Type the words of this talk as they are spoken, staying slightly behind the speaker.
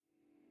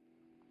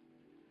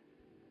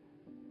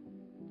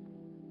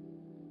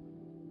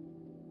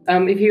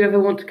If you ever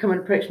want to come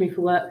and approach me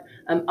for work,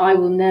 I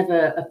will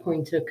never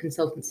appoint a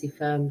consultancy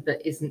firm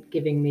that isn't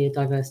giving me a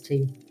diverse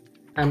team.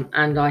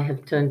 And I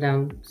have turned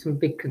down some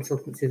big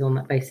consultancies on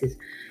that basis.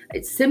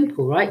 It's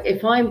simple, right?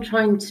 If I'm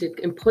trying to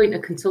appoint a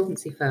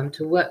consultancy firm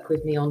to work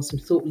with me on some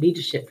thought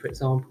leadership, for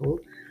example,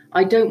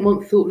 I don't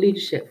want thought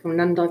leadership from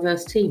an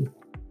undiverse team.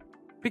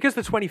 Because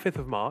the 25th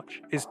of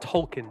March is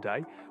Tolkien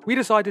Day, we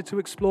decided to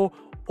explore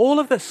all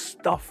of the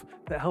stuff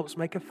that helps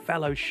make a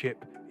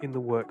fellowship in the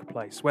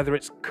workplace, whether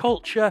it's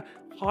culture,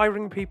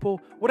 hiring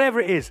people, whatever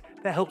it is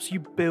that helps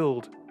you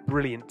build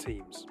brilliant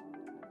teams.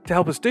 To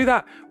help us do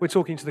that, we're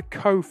talking to the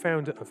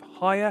co-founder of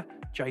Hire,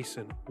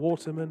 Jason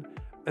Waterman,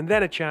 and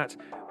then a chat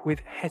with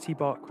Hetty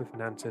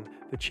Barkworth-Nanton,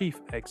 the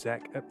chief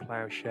exec at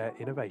Ploughshare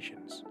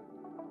Innovations.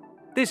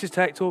 This is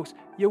Tech Talks,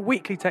 your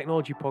weekly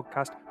technology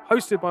podcast,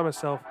 hosted by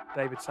myself,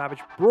 David Savage,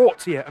 brought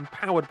to you and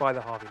powered by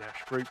the Harvey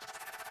Nash Group.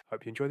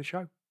 Hope you enjoy the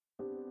show.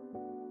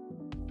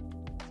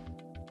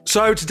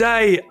 So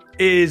today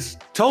is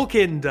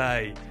Tolkien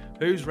Day.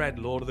 Who's read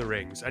Lord of the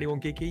Rings? Anyone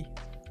geeky?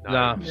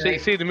 No.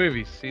 See the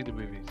movies.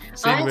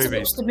 I had to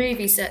watch the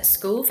movies at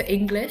school for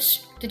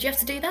English. Did you have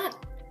to do that?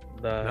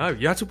 No,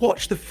 you had to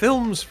watch the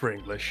films for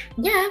English.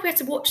 Yeah, we had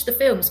to watch the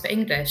films for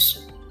English.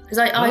 Because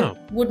I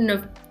wouldn't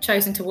have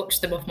chosen to watch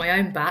them off my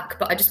own back,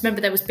 but I just remember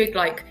there was big,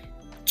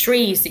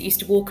 trees that used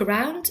to walk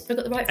around. Have I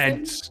got the right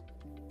Ents. film?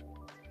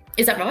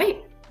 Is that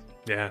right?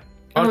 Yeah.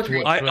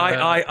 Okay.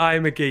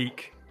 I'm a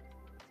geek.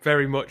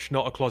 Very much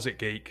not a closet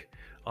geek.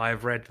 I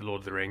have read The Lord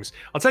of the Rings.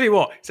 I'll tell you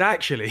what,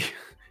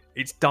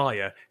 it's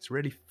dire. It's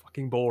really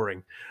fucking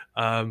boring.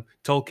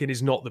 Tolkien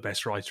is not the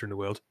best writer in the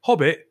world.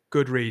 Hobbit,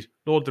 good read.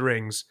 Lord of the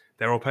Rings,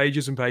 there are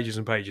pages and pages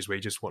and pages where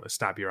you just want to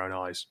stab your own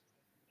eyes.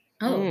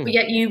 Oh, but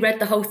yet you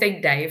read the whole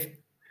thing, Dave.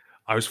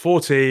 I was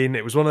 14.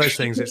 It was one of those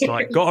things. It's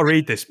like, got to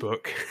read this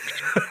book.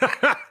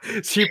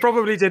 So you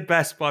probably did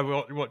best by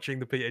watching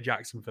the Peter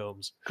Jackson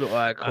films. Cool.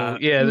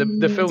 Yeah,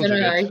 the films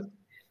are good.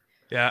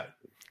 Yeah.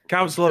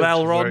 Council of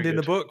Elrond in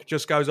the book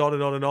just goes on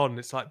and on and on.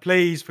 It's like,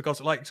 please, because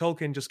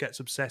Tolkien just gets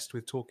obsessed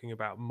with talking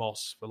about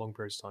moss for long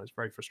periods of time. It's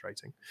very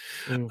frustrating.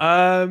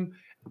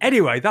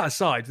 Anyway, that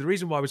aside, the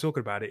reason why we're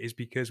talking about it is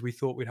because we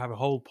thought we'd have a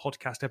whole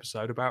podcast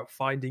episode about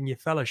finding your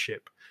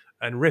fellowship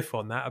and riff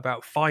on that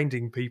about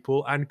finding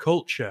people and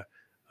culture.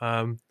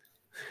 The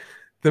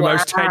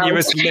most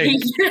tenuous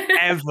link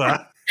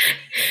ever.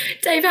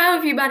 Dave, how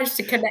have you managed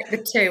to connect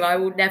the two? I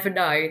will never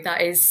know.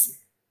 That is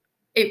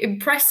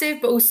impressive,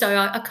 but also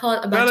I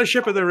can't imagine.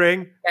 Fellowship of the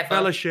Ring,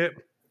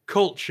 fellowship,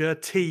 culture,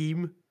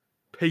 team,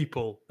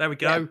 people. There we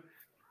go. Yeah.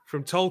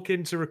 From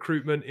Tolkien to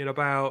recruitment in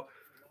about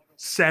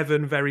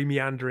 7 very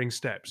meandering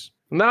steps.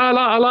 No,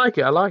 I like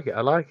it.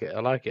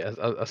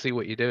 I see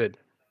what you're doing.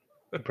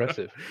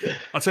 Impressive.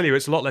 I'll tell you,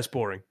 it's a lot less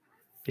boring.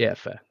 Yeah,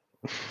 fair.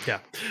 Yeah.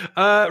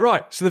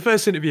 Right. So the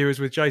first interview is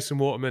with Jason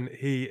Waterman.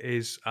 He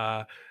is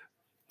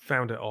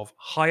founder of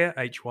Hire,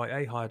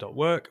 H-Y-A,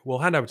 hire.work. We'll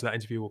hand over to that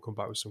interview. We'll come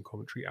back with some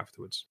commentary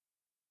afterwards.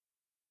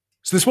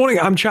 So this morning,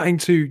 I'm chatting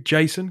to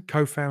Jason,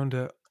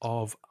 co-founder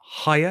of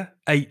Hire,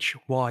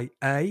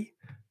 H-Y-A.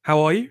 How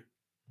are you?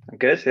 I'm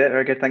good. Yeah,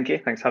 very good. Thank you.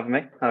 Thanks for having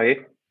me. How are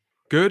you?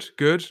 Good.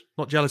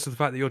 Not jealous of the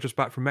fact that you're just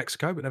back from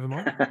Mexico, but never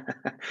mind.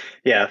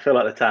 Yeah, I feel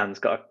like the tan's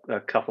got a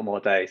couple more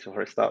days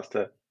before it starts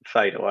to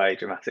fade away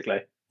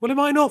dramatically. Well, it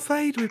might not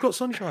fade. We've got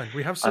sunshine.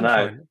 We have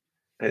sunshine.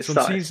 I know.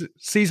 It's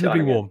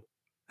seasonably warm.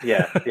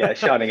 Yeah,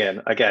 shining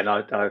in. Again,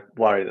 I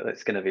worry that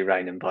it's going to be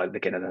raining by the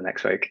beginning of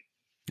next week.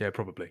 Yeah,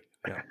 probably.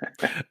 Yeah.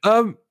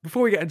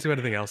 Before we get into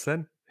anything else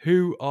then,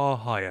 who are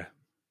Hire?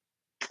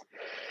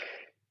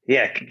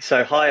 Yeah,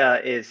 so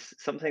Hire is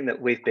something that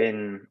we've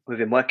been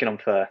working on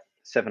for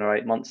 7 or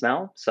 8 months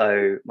now.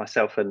 So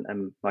myself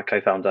and my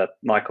co-founder,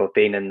 Michael, have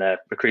been in the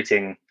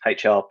recruiting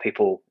HR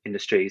people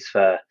industries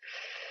for,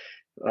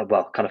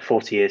 kind of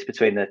 40 years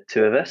between the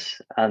two of us.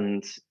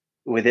 And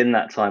within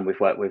that time, we've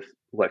worked with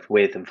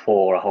and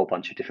for a whole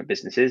bunch of different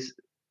businesses,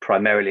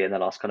 primarily in the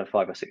last kind of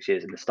 5 or 6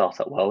 years in the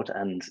startup world.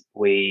 And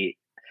we,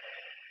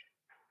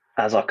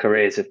 as our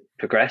careers have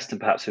progressed and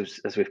perhaps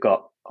as we've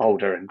got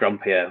older and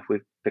grumpier,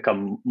 we've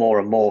become more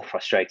and more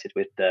frustrated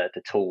with the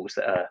tools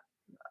that are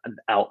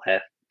out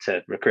there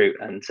to recruit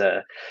and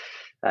to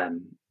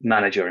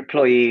manage your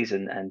employees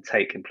and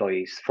take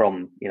employees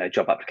from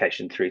job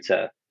application through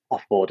to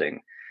offboarding.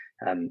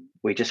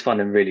 We just find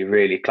them really,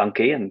 really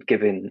clunky, and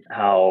given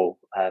how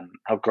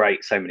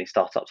great so many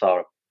startups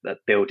are at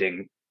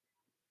building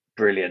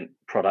brilliant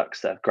products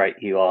that have great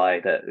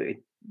UI that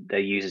their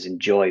users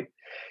enjoy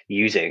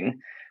using,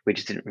 we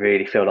just didn't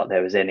really feel like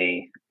there was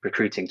any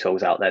recruiting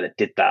tools out there that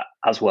did that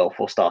as well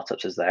for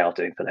startups as they are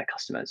doing for their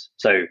customers.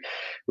 So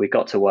we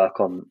got to work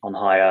on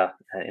Hire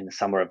in the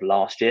summer of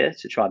last year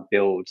to try and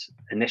build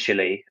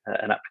initially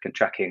an applicant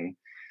tracking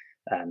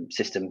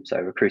system, so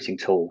a recruiting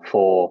tool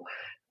for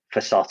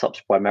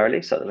startups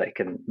primarily, so that they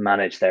can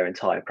manage their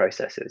entire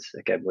processes.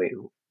 Again,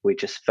 we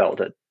just felt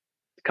that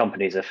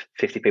companies of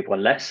 50 people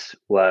and less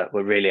were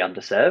really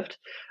underserved,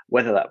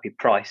 whether that be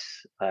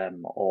price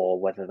or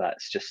whether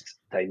that's just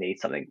they need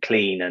something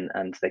clean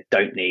and they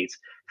don't need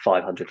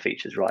 500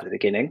 features right at the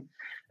beginning.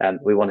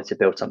 We wanted to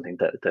build something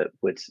that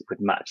would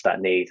match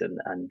that need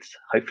and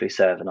hopefully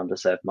serve an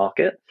underserved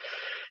market.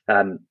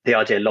 The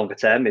idea longer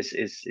term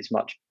is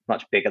much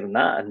bigger than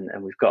that,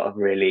 and we've got a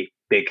really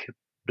big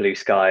blue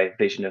sky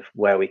vision of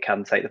where we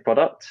can take the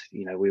product.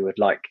 We would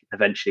like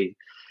eventually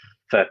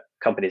for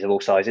companies of all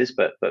sizes,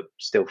 but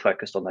still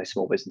focused on those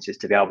small businesses,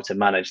 to be able to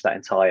manage that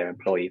entire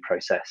employee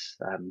process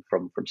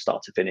from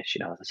start to finish.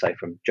 As I say,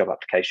 from job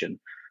application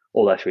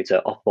all the way through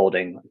to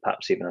offboarding,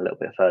 perhaps even a little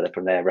bit further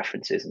from there,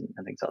 references and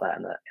things like that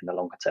in the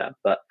longer term.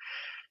 But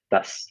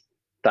that's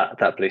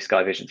that blue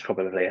sky vision is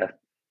probably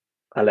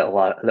a little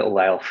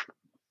way off.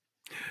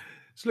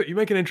 So look, you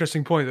make an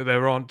interesting point that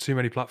there aren't too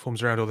many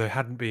platforms around, or there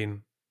hadn't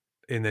been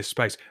in this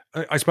space.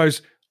 I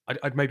suppose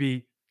I'd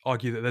maybe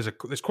argue that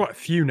there's quite a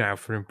few now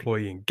for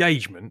employee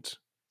engagement.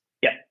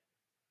 Yeah.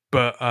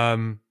 But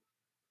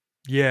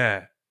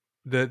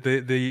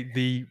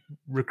the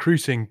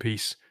recruiting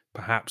piece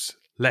perhaps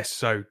less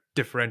so,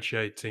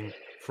 differentiating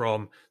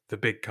from the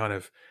big kind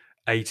of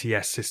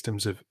ATS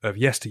systems of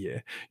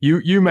yesteryear.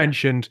 You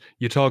mentioned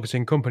you're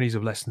targeting companies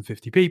of less than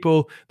 50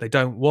 people. They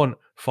don't want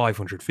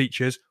 500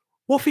 features.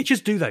 What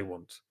features do they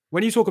want?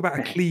 When you talk about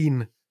a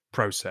clean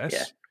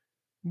process,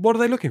 what are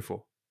they looking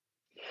for?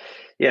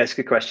 Yeah, it's a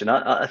good question.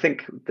 I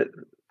think that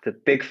the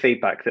big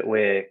feedback that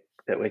we're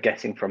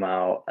getting from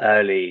our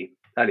early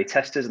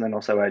testers and then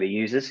also early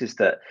users is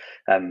that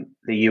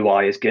the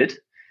UI is good.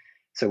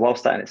 So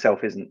whilst that in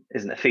itself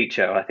isn't a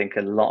feature, I think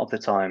a lot of the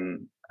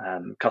time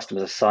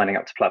customers are signing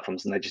up to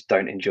platforms and they just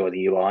don't enjoy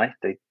the UI.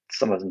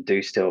 Some of them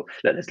do still.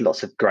 There's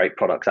lots of great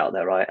products out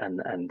there, right?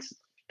 And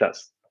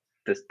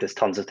there's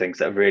tons of things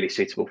that are really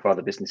suitable for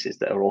other businesses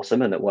that are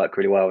awesome and that work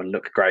really well and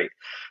look great.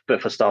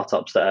 But for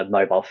startups that are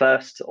mobile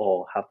first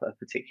or have a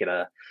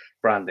particular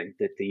branding,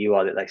 the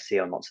UI that they see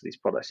on lots of these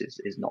products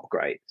is not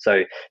great.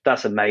 So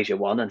that's a major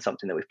one, and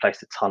something that we've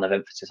placed a ton of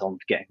emphasis on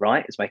getting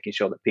right, is making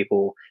sure that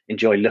people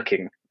enjoy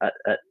looking at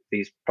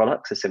these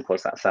products, as simple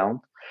as that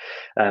sounds.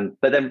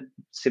 But then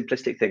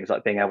simplistic things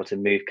like being able to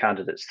move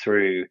candidates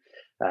through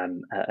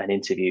an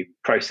interview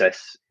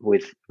process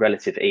with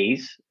relative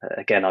ease.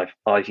 Again,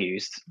 I've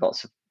used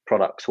lots of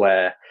products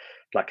where,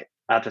 like,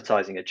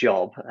 advertising a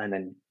job and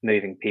then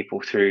moving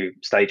people through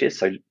stages.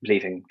 So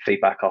leaving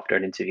feedback after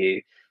an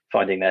interview,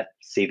 finding their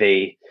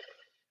CV,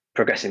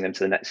 progressing them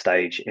to the next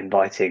stage,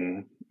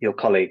 inviting your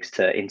colleagues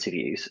to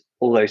interviews.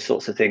 All those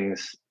sorts of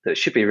things that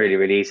should be really,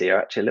 really easy are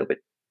actually a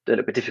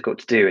little bit difficult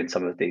to do in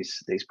some of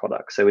these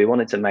products. So we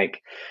wanted to make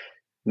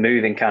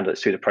moving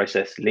candidates through the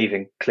process,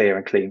 leaving clear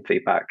and clean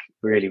feedback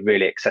really,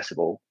 really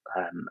accessible,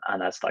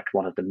 and as like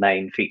one of the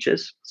main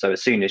features. So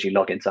as soon as you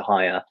log into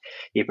Hire,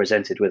 you're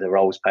presented with a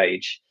roles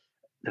page.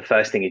 The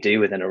first thing you do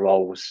within a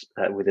roles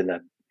within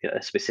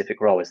a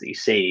specific role is that you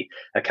see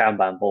a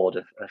Kanban board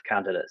of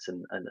candidates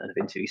and of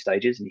interview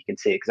stages, and you can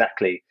see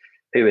exactly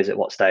who is at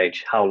what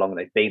stage, how long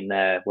they've been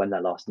there, when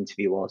their last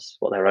interview was,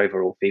 what their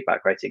overall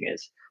feedback rating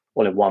is,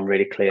 all in one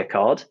really clear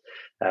card,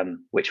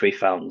 which we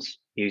found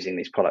using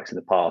these products in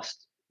the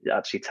past, it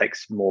actually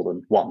takes more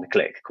than one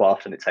click. Quite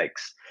often it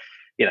takes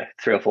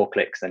 3 or 4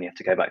 clicks, then you have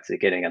to go back to the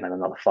beginning and then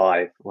another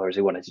 5, whereas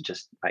we wanted to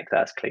just make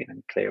that as clean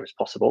and clear as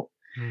possible.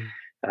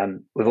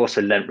 We've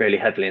also lent really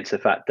heavily into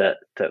the fact that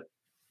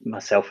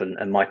myself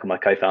and Michael, my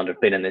co-founder,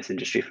 have been in this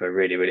industry for a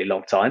really, really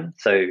long time.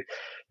 So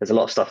there's a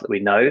lot of stuff that we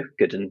know,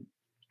 good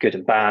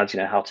and bad,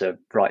 how to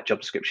write job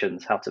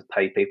descriptions, how to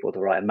pay people the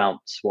right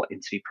amounts, what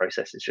interview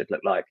processes should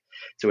look like.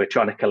 So we're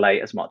trying to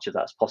collate as much of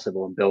that as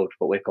possible and build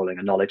what we're calling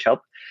a knowledge hub.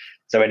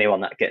 So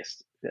anyone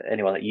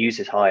that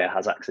uses Hire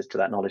has access to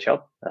that knowledge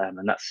hub,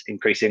 and that's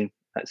increasing.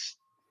 That's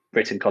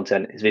written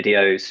content, it's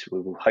videos. We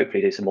will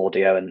hopefully do some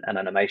audio and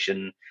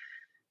animation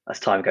as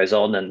time goes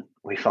on, and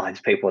we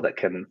find people that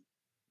can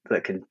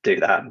do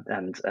that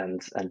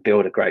and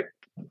build a great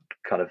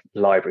kind of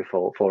library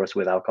for us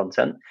with our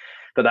content.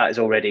 But that is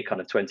already kind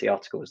of 20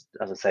 articles,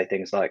 as I say,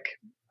 things like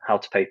how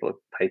to pay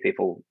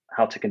people,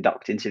 how to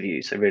conduct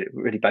interviews, so really,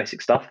 really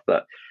basic stuff.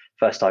 But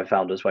first-time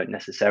founders won't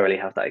necessarily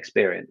have that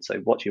experience. So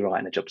what do you write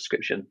in a job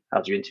description?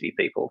 How do you interview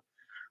people?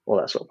 All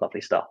that sort of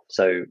lovely stuff.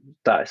 So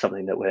that is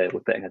something that we're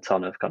putting a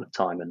ton of kind of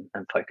time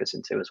and focus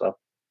into as well.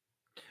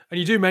 And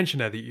you do mention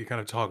there that you're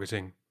kind of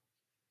targeting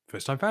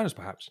first-time founders,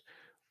 perhaps.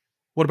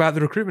 What about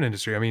the recruitment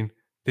industry? I mean,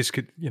 this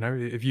could,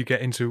 if you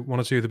get into one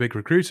or two of the big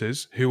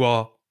recruiters who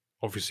are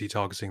obviously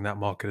targeting that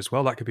market as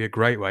well, that could be a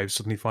great way of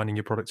suddenly finding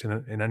your product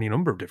in any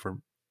number of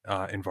different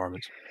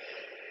environments.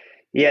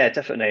 Yeah,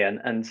 definitely.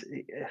 And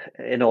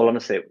in all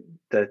honesty,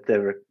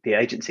 the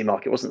agency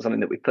market wasn't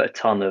something that we put a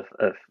ton of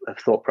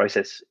thought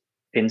process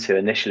into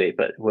initially,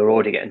 but we're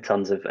already getting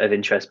tons of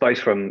interest, both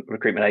from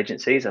recruitment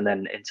agencies and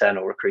then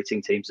internal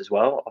recruiting teams as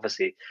well.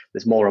 Obviously,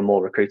 there's more and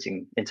more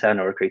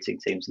internal recruiting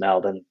teams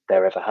now than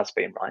there ever has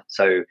been, right?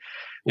 So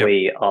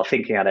we are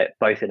thinking at it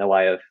both in a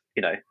way of,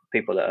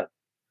 people that are,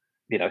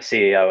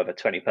 CEO of a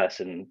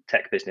 20-person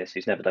tech business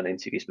who's never done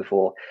interviews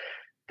before.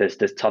 There's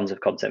tons of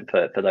content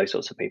for those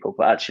sorts of people,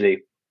 but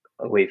actually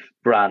we've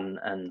run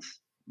and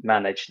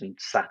managed and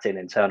sat in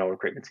internal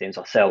recruitment teams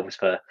ourselves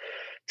for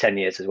 10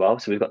 years as well.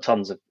 So we've got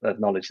tons of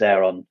knowledge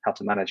there on how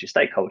to manage your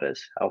stakeholders,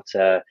 how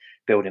to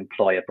build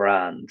employer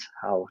brand,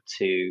 how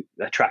to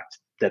attract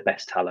the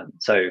best talent.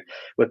 So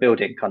we're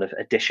building kind of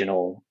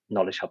additional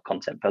Knowledge Hub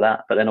content for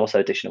that, but then also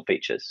additional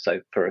features. So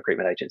for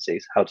recruitment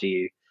agencies, how do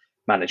you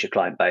manage your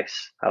client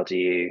base? How do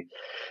you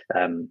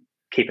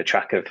keep a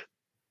track of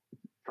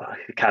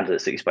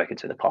candidates that you've spoken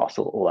to in the past,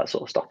 all that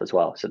sort of stuff as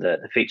well. So the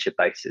feature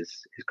base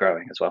is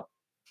growing as well.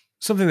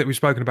 Something that we've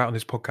spoken about on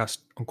this podcast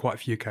on quite a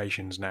few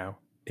occasions now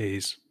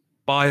is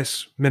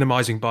bias,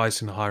 minimizing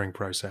bias in the hiring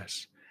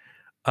process.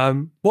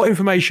 What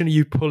information are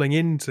you pulling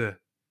into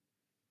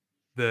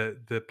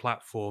the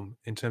platform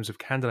in terms of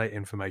candidate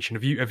information?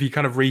 Have you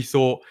kind of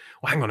rethought,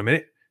 well, hang on a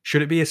minute,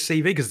 should it be a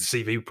CV? Because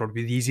the CV would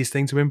probably be the easiest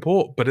thing to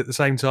import, but at the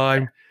same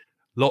time,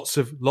 lots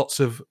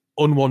of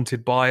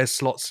unwanted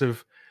bias, lots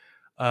of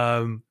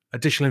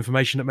additional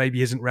information that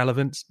maybe isn't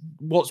relevant.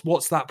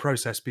 What's that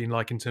process been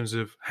like in terms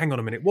of, hang on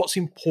a minute, what's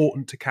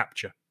important to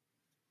capture?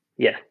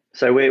 Yeah,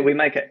 so we're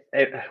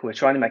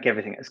trying to make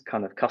everything as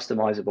kind of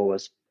customizable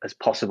as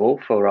possible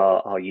for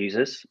our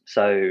users.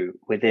 So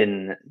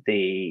within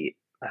the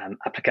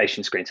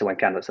application screen, so when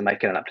candidates are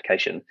making an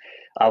application,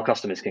 our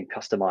customers can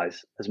customize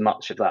as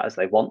much of that as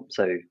they want.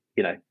 So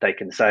they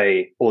can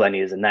say all they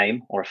need is a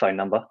name or a phone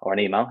number or an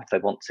email if they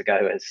want to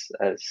go as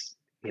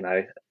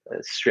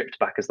stripped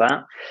back as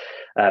that.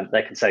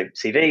 They can say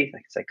CV, they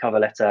can say cover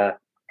letter,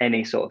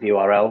 any sort of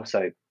URL,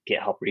 so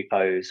GitHub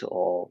repos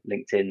or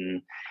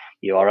LinkedIn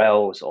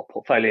URLs or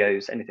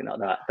portfolios, anything like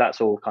that. That's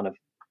all kind of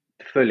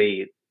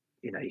fully,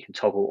 you can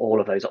toggle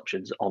all of those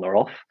options on or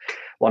off.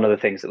 One of the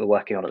things that we're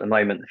working on at the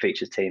moment, the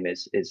features team,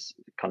 is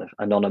kind of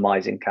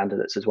anonymizing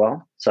candidates as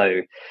well.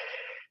 So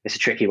it's a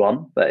tricky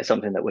one, but it's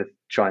something that we're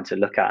trying to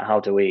look at. How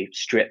do we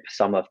strip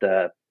some of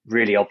the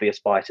really obvious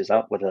biases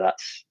out, whether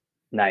that's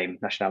name,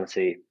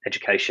 nationality,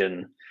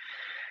 education,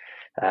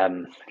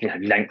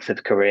 length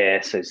of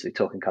career, so we're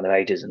talking kind of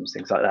ageisms,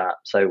 things like that.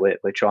 So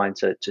we're trying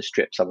to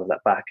strip some of that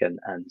back and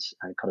kind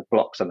of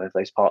block some of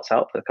those parts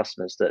out for the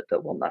customers that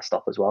want that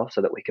stuff as well,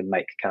 so that we can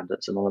make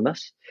candidates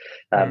anonymous.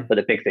 But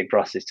the big thing for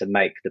us is to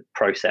make the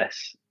process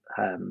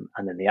and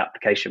then the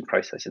application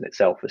process in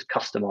itself as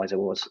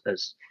customizable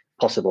as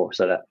possible,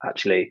 so that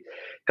actually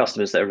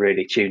customers that are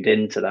really tuned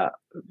into that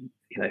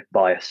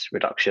bias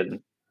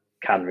reduction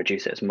can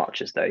reduce it as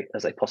much as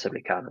they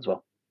possibly can as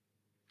well.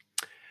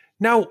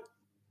 Now,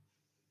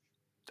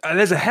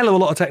 there's a hell of a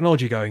lot of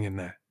technology going in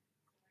there.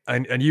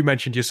 And you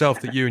mentioned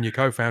yourself that you and your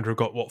co-founder have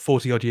got,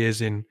 40 odd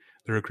years in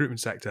the recruitment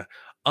sector.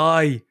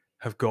 I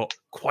have got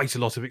quite a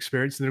lot of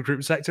experience in the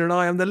recruitment sector, and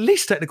I am the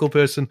least technical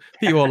person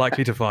that you are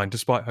likely to find,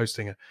 despite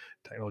hosting a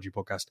technology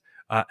podcast,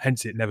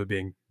 hence it never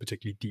being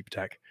particularly deep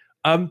tech.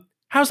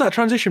 How's that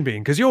transition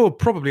been? Because you're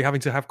probably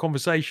having to have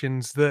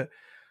conversations that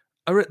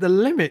are at the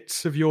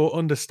limits of your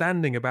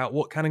understanding about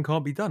what can and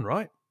can't be done,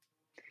 right?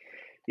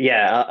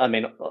 Yeah, I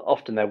mean,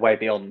 often they're way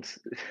beyond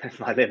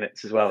my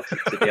limits as well,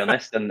 to be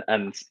honest. And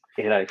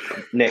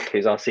Nick,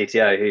 who's our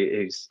CTO,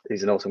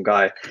 who's an awesome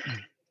guy,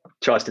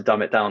 tries to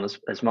dumb it down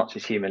as much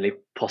as humanly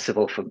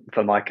possible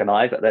for Mike and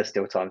I. But there's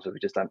still times where we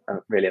just don't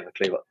really have a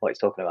clue what he's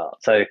talking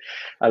about. So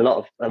a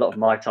lot of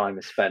my time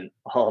is spent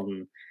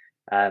on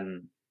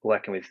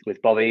working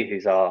with Bobby,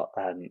 who's our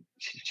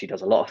she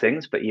does a lot of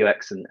things, but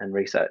UX and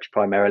research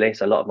primarily.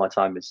 So a lot of my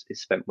time is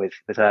spent with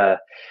her,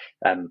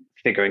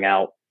 figuring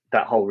out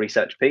that whole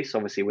research piece.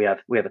 Obviously, we have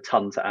a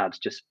ton to add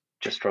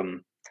just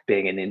from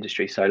being in the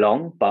industry so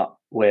long, but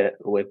we're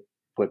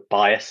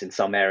biased in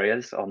some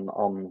areas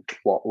on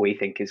what we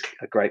think is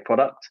a great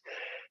product.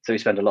 So we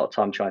spend a lot of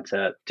time trying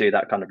to do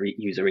that kind of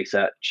user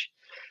research,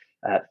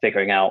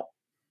 figuring out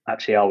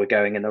actually, are we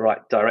going in the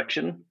right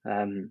direction?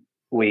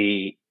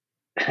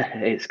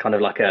 It's kind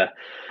of like a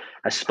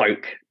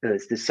spoke.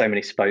 There's so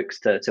many spokes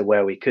to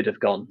where we could have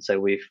gone. So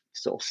we've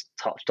sort of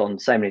touched on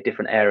so many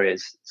different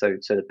areas. So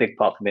the big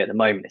part for me at the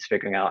moment is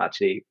figuring out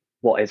actually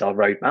what is our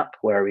roadmap,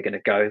 where are we going to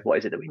go, what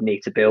is it that we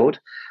need to build,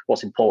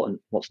 what's important,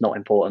 what's not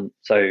important.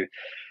 So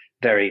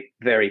very,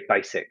 very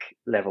basic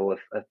level of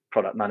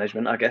product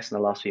management, I guess, in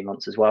the last few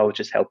months as well,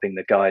 just helping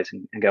the guys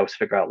and girls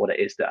figure out what it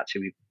is that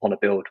actually we want to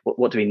build.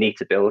 What do we need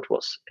to build?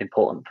 What's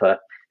important for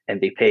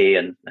MVP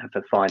and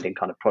for finding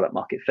kind of product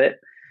market fit?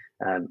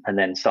 And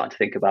then starting to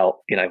think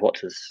about,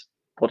 what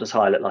does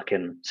hire look like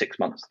in 6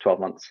 months, 12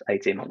 months,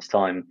 18 months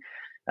time,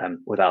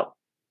 without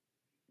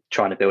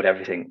trying to build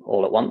everything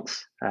all at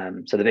once.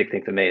 So the big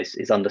thing for me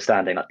is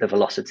understanding like the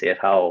velocity of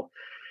how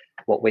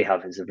what we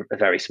have is a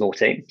very small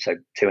team. So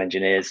 2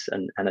 engineers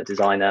and a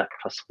designer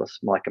plus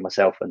Mike and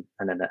myself, and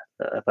then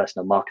a person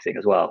on marketing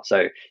as well.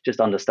 So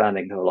just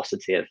understanding the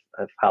velocity of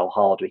how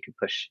hard we can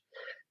push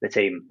the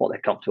team, what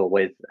they're comfortable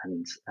with,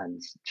 and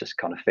just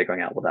kind of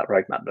figuring out what that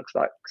roadmap looks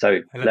like. So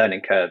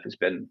learning curve has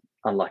been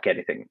unlike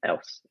anything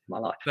else in my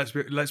life.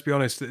 Let's be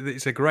honest,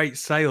 it's a great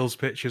sales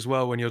pitch as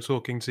well when you're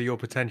talking to your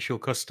potential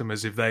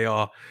customers, if they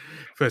are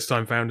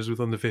first-time founders with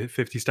under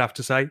 50 staff,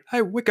 to say,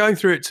 hey, we're going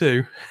through it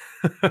too.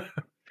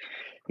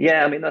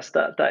 Yeah, I mean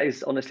that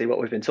is honestly what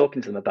we've been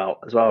talking to them about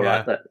as well,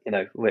 right? That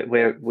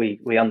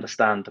we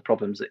understand the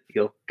problems that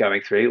you're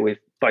going through.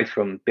 both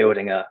from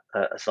building a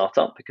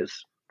startup,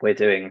 because we're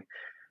doing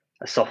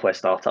a software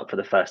startup for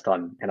the first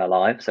time in our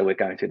lives. So we're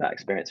going through that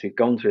experience. We've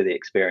gone through the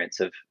experience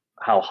of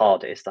how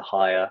hard it is to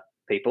hire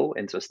people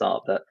into a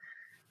startup that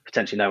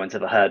potentially no one's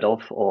ever heard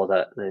of, or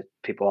that the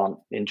people aren't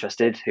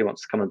interested, who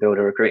wants to come and build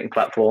a recruiting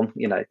platform.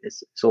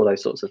 It's all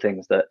those sorts of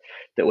things that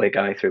we're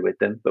going through with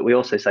them. But we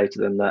also say to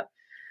them that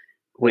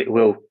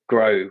we'll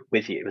grow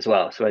with you as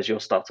well. So as your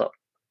startup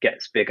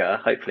gets bigger,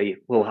 hopefully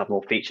we'll have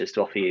more features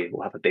to offer you.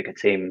 We'll have a bigger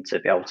team to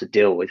be able to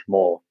deal with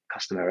more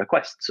customer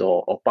requests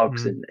or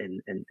bugs in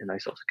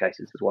those sorts of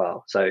cases as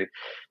well. So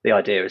the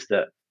idea is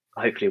that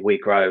hopefully we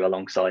grow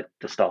alongside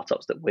the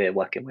startups that we're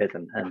working with,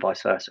 and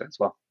vice versa as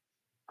well.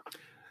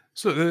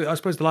 So I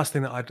suppose the last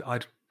thing that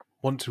I'd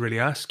want to really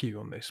ask you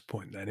on this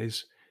point then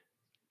is,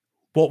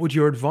 what would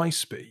your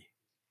advice be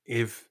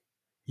if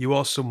you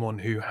are someone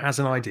who has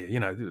an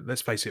idea?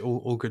 Let's face it,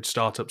 all good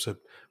startups are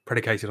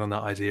predicated on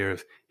that idea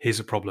of, here's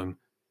a problem,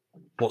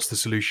 what's the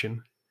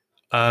solution?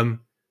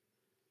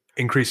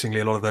 Increasingly,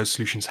 a lot of those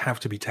solutions have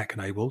to be tech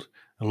enabled.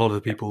 A lot of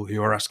the people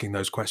who are asking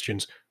those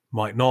questions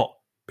might not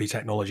be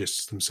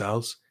technologists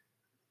themselves.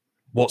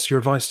 What's your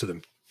advice to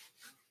them?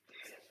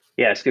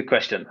 Yeah, it's a good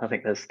question. I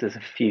think there's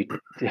a few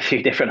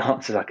different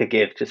answers I could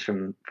give just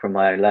from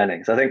my own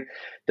learnings. I think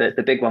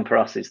the big one for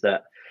us is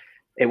that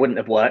it wouldn't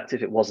have worked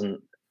if it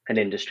wasn't an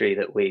industry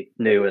that we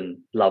knew and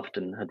loved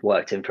and had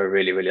worked in for a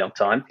really, really long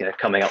time.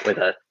 Coming up with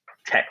a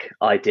tech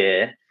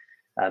idea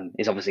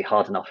is obviously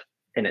hard enough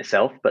in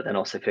itself, but then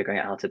also figuring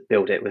out how to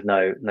build it with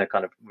no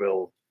kind of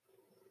real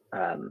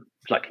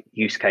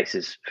use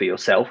cases for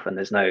yourself. And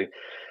there's no,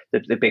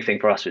 the big thing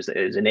for us was that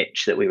it was an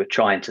itch that we were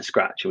trying to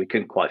scratch, and we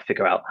couldn't quite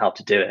figure out how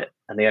to do it.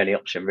 And the only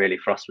option really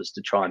for us was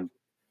to try and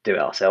do it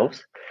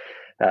ourselves.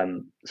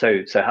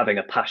 So having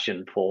a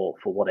passion for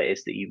what it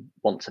is that you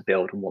want to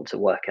build and want to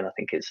work in, I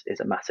think is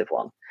a massive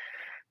one.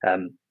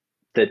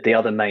 The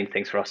other main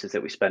things for us is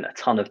that we spent a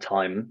ton of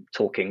time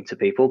talking to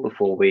people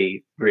before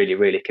we really,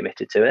 really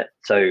committed to it.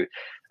 So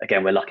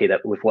again, we're lucky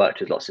that we've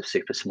worked with lots of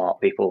super smart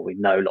people. We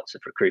know lots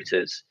of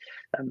recruiters.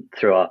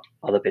 Through our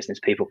other business,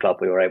 People Club,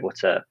 we were able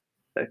to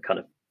kind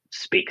of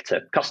speak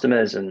to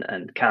customers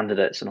and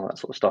candidates and all that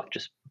sort of stuff,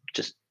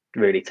 just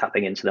really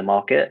tapping into the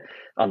market,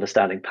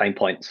 understanding pain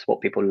points,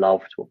 what people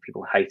loved, what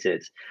people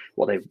hated,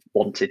 what they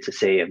wanted to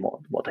see, and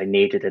what they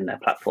needed in their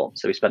platform.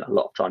 So we spent a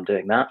lot of time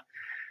doing that.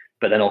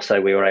 But then also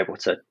we were able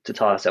to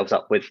tie ourselves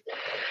up with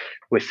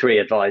 3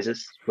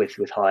 advisors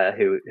with Hire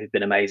who've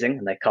been amazing,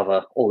 and they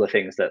cover all the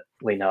things that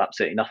we know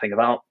absolutely nothing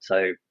about.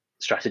 So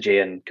strategy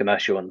and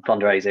commercial and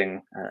fundraising,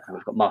 and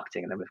we've got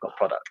marketing, and then we've got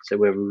product. So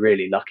we're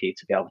really lucky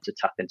to be able to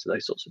tap into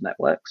those sorts of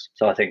networks.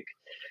 So I think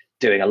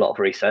doing a lot of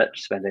research,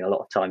 spending a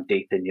lot of time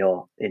deep in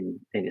your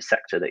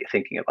sector that you're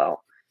thinking about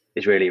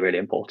is really, really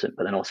important.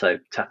 But then also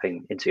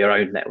tapping into your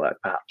own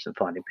network perhaps and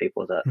finding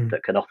people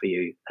that can offer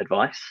you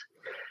advice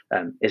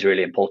is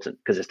really important,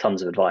 because there's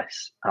tons of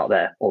advice out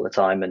there all the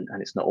time, and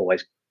it's not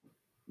always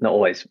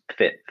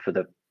fit for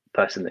the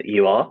person that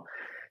you are.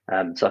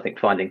 So I think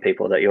finding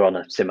people that you're on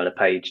a similar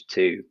page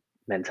to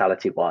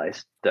mentality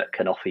wise that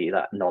can offer you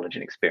that knowledge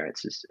and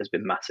experience has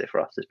been massive for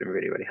us. It's been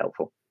really, really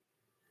helpful.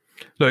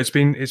 Look,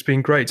 it's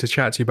been great to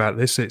chat to you about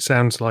this. It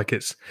sounds like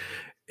it's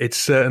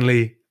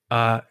certainly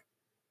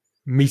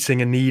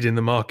meeting a need in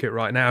the market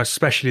right now,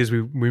 especially as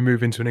we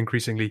move into an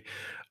increasingly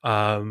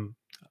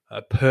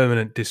a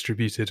permanent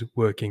distributed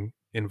working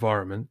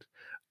environment.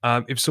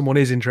 If someone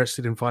is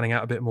interested in finding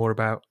out a bit more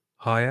about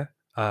Hire,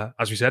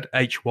 as we said,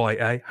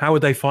 HYA, how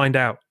would they find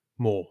out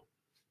more?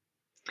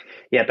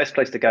 Yeah, best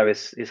place to go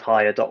is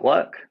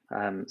hire.work.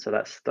 So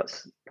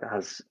that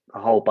has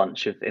a whole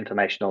bunch of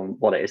information on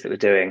what it is that we're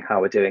doing, how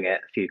we're doing it,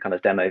 a few kind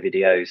of demo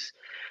videos,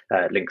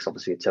 links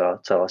obviously to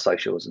our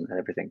socials and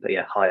everything. But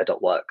yeah,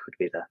 hire.work would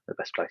be the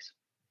best place.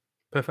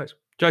 Perfect.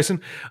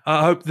 Jason,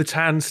 I hope the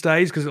tan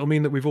stays, because it'll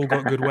mean that we've all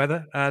got good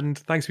weather. And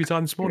thanks for your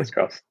time this morning.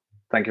 Fingers crossed.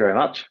 Thank you very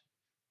much.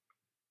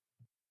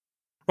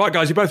 Right,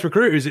 guys, you're both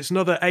recruiters. It's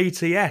another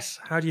ATS.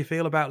 How do you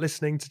feel about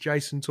listening to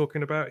Jason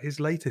talking about his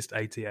latest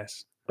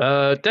ATS?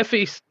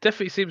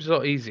 Definitely seems a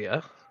lot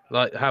easier,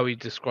 like how he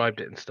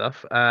described it and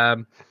stuff.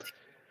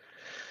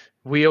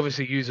 We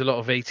obviously use a lot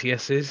of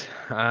ATSs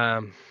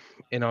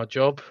in our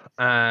job,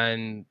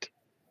 and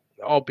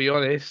I'll be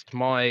honest,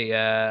 my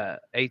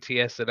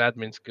ATS and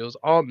admin skills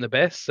aren't the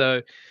best.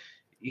 So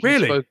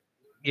really,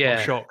 yeah,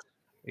 I'm shocked.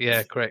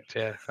 Yeah, correct.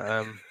 Yeah.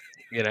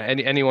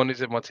 Anyone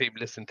who's in my team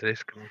listen to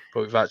this can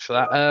probably vouch for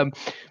that.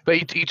 But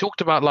he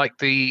talked about like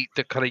the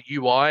kind of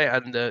UI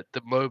and the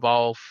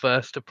mobile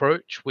first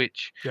approach,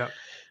 which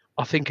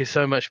I think is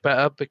so much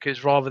better,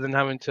 because rather than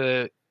having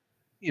to,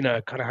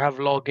 kind of have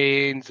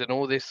logins and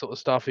all this sort of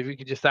stuff, if you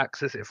could just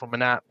access it from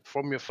an app,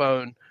 from your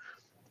phone,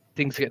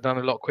 things get done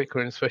a lot quicker,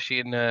 and especially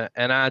in an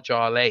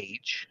agile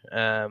age,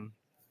 of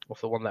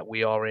the one that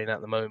we are in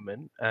at the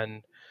moment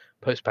and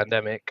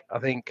post-pandemic, I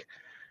think,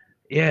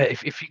 yeah,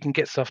 if you can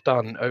get stuff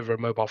done over a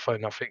mobile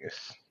phone, I think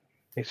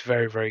it's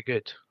very, very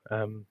good.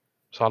 So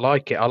I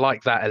like it. I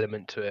like that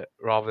element to it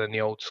rather than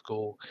the old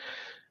school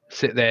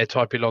sit there,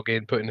 type your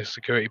login, put in a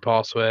security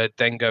password,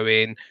 then go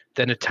in,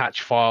 then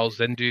attach files,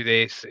 then do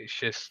this. It's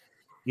just,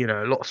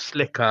 a lot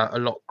slicker, a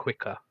lot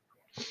quicker.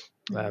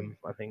 I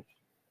think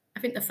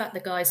the fact the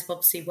guys have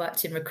obviously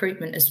worked in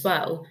recruitment as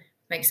well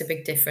makes a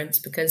big difference,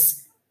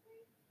 because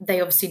they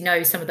obviously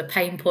know some of the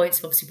pain points,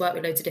 have obviously worked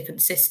with loads of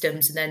different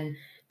systems, and then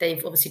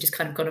they've obviously just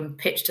kind of gone and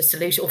pitched a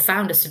solution or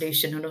found a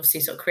solution and obviously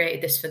sort of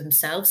created this for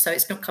themselves. So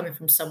it's not coming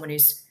from someone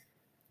who's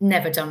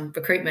never done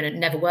recruitment and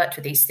never worked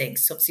with these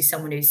things. It's obviously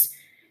someone who's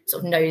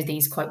sort of knows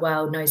these quite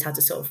well, knows how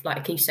to sort of,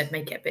 like Akish said,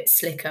 make it a bit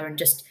slicker and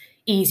just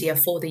easier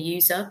for the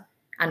user.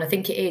 And I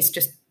think it is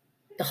just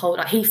the whole,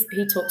 like he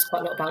talks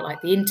quite a lot about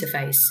like the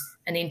interface,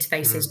 and the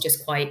interface is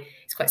just quite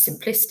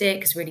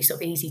simplistic. It's really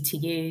sort of easy to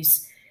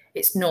use.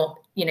 It's not,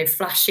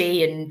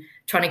 flashy and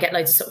trying to get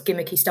loads of sort of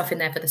gimmicky stuff in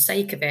there for the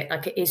sake of it.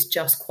 Like it is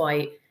just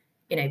quite,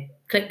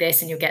 click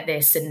this and you'll get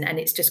this. And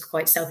it's just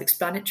quite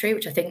self-explanatory,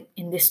 which I think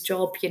in this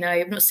job,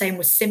 I'm not saying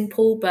was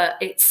simple, but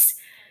it's,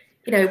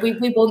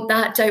 we want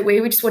that, don't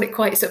we? We just want it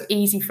quite sort of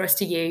easy for us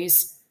to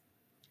use.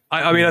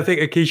 I mean, I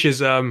think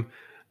Akish's,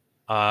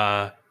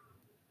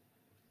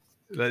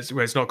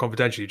 it's not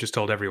confidential, you just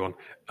told everyone,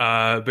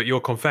 but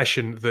your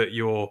confession that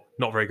you're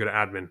not very good at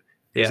admin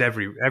is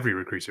every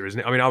recruiter, isn't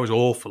it? I mean, I was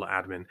awful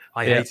at admin.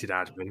 I hated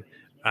admin.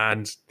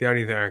 And the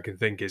only thing I can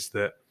think is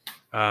that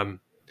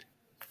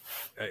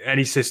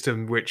any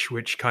system which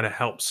kind of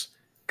helps,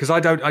 because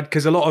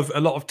a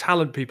lot of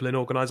talent people in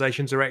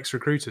organizations are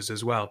ex-recruiters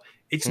as well.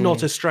 It's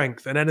not a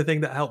strength, and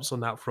anything that helps on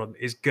that front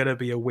is going to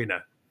be a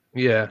winner.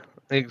 Yeah,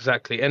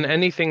 exactly. And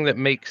anything that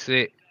makes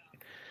it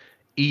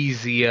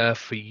easier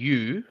for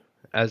you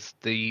as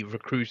the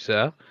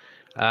recruiter,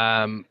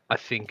 I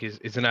think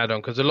is an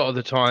add-on, because a lot of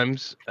the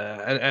times,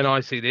 and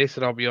I see this,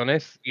 and I'll be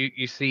honest,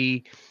 you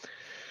see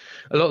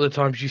a lot of the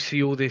times you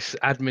see all this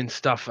admin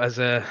stuff as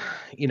a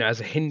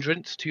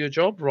hindrance to your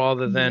job,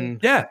 rather than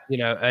a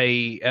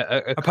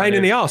pain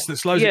in the arse that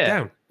slows it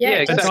down. Yeah,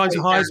 exactly.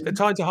 And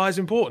time to hire is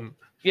important.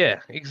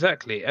 Yeah,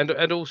 exactly. And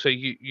also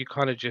you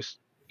kind of just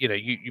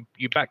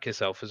you back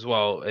yourself as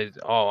well.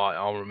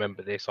 I'll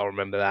remember this, I'll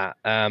remember that.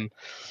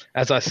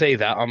 As I say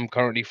that, I'm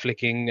currently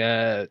flicking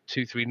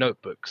 2-3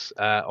 notebooks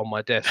on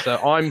my desk, so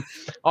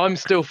I'm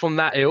still from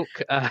that ilk.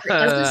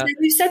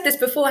 We've said this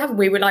before, haven't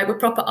we? We're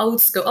proper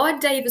old school. I'm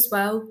Dave as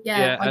well.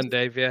 And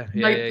Dave.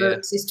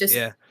 Notebooks is just.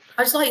 Yeah.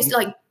 I just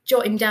like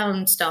jotting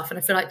down stuff, and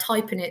I feel like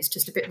typing it's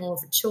just a bit more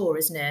of a chore,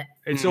 isn't it?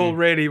 It's all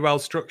really well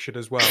structured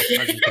as well, as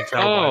you can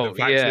tell by the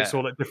fact that it's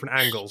all at different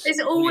angles. It's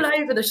all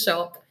over the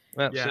shop.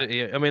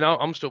 Absolutely. Yeah. I mean,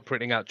 I'm still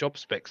printing out job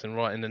specs and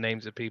writing the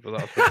names of people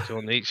that I've put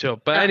on each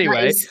job. But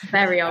anyway, is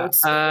very old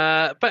school.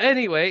 But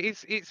anyway,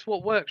 it's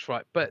what works,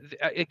 right? But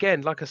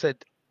again, like I said,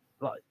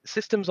 like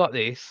systems like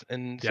this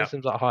and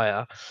systems like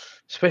Hire,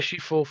 especially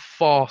for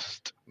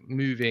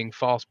fast-moving,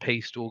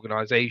 fast-paced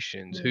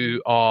organizations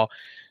who are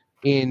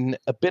in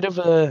a bit of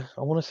a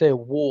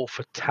war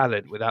for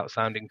talent, without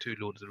sounding too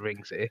Lord of the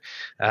Rings here,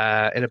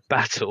 in a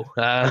battle.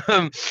 They're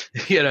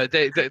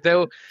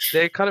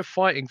kind of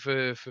fighting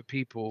for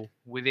people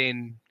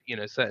within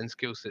certain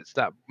skill sets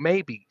that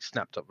may be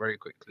snapped up very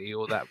quickly,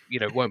 or that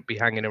won't be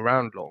hanging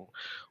around long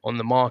on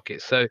the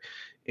market. So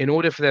in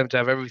order for them to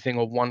have everything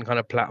on one kind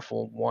of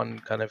platform, one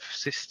kind of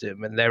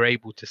system, and they're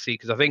able to see,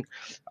 because I think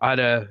I had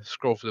a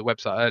scroll through the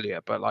website earlier,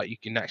 but like you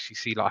can actually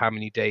see like how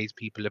many days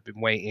people have been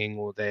waiting,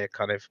 or their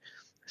kind of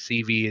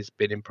CV has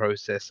been in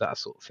process, that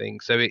sort of thing.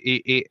 So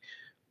it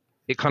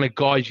kind of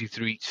guides you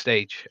through each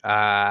stage,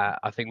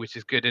 I think, which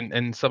is good.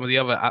 And some of the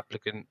other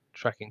applicant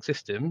tracking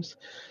systems,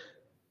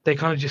 they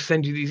kind of just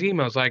send you these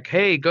emails like,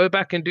 hey, go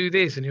back and do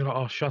this, and you're like,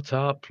 oh, shut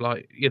up,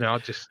 like, I'll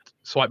just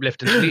swipe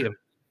left and delete them.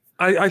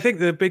 I think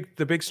the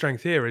big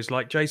strength here is,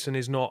 like, Jason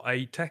is not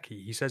a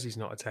techie. He says he's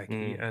not a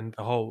techie, and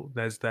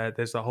there's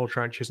the whole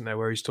tranche, isn't there,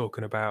 where he's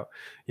talking about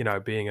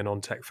being a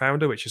non-tech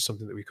founder, which is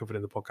something that we covered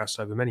in the podcast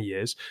over many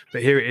years.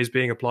 But here it is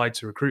being applied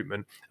to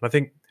recruitment, and I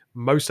think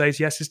most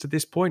ATSs to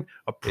this point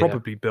are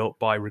probably built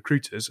by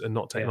recruiters and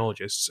not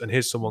technologists. And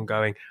here's someone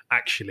going,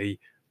 actually,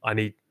 I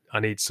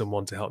need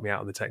someone to help me out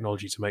on the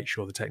technology to make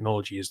sure the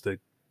technology is the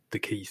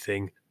key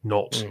thing,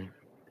 not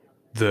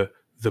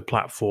the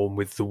platform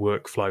with the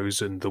workflows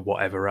and the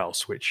whatever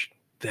else, which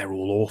they're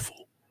all awful.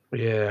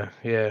 Yeah.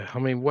 I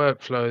mean,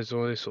 workflows,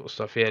 all this sort of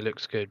stuff, it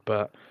looks good,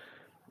 but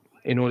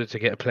in order to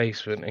get a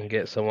placement and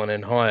get someone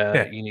in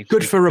Hire, you need to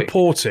good for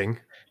reporting.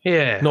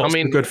 Yeah, not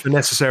good for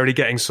necessarily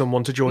getting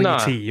someone to join your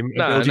team and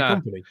build your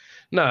company.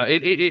 No,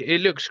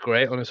 it looks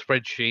great on a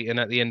spreadsheet,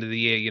 and at the end of the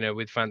year,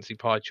 with fancy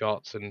pie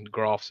charts and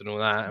graphs and all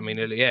that. I mean,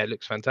 it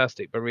looks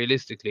fantastic. But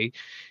realistically,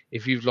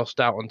 if you've lost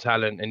out on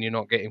talent and you're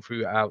not getting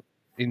out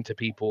into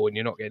people, and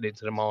you're not getting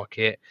into the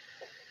market,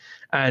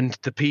 and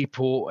the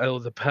people or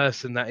the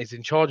person that is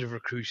in charge of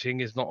recruiting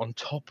is not on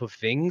top of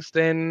things,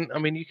 then I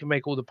mean, you can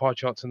make all the pie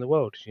charts in the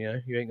world.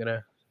 You ain't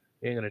gonna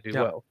do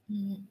well.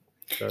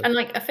 So. And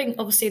I think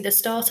obviously the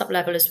startup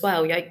level as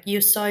well,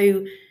 you're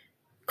so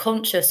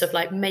conscious of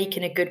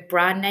making a good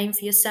brand name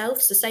for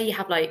yourself. So say you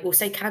have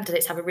say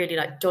candidates have a really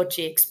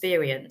dodgy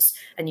experience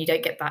and you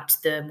don't get back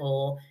to them,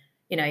 or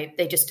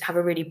they just have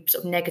a really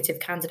sort of negative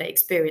candidate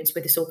experience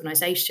with this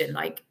organisation.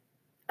 Like,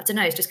 I don't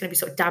know, it's just going to be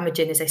sort of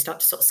damaging as they start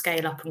to sort of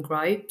scale up and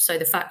grow. So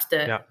the fact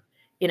that,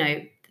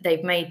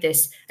 they've made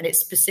this and it's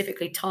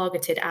specifically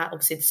targeted at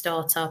obviously the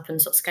startup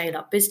and sort of scale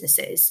up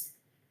businesses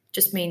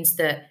just means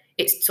that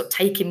it's sort of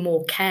taking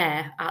more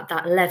care at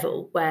that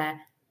level where,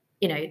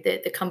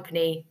 the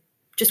company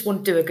just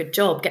want to do a good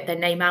job, get their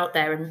name out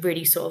there and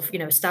really sort of,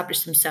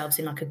 establish themselves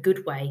in like a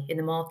good way in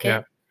the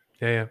market.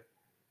 Yeah,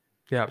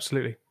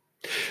 absolutely.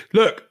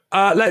 Look,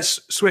 let's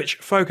switch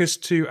focus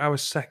to our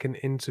second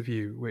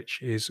interview,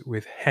 which is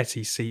with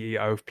Hetty,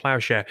 CEO of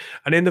Ploughshare.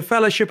 And in the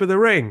Fellowship of the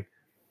Ring,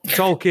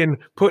 Tolkien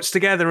puts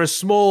together a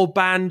small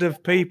band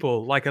of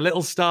people, like a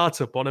little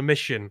startup on a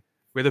mission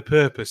with a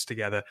purpose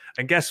together.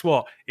 And guess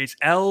what? It's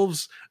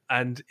elves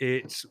and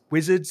it's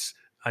wizards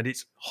and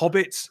it's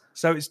hobbits,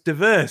 so it's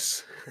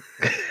diverse.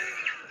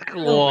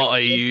 What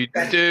are you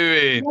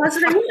doing?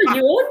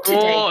 What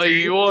are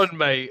you on,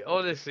 mate?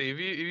 Honestly,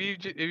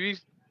 if you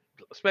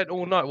spent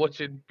all night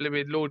watching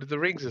Blimmin' Lord of the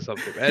Rings or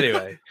something.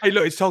 Anyway. Hey,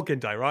 look, it's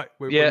Tolkien Day, right?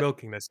 We're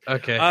milking this.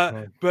 Okay.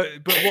 But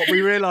what we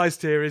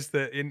realised here is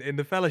that in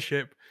the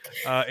Fellowship,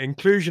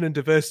 inclusion and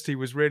diversity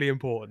was really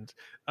important.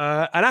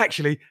 And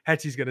actually,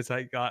 Hetty's going to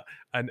take that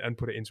and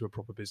put it into a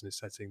proper business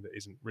setting that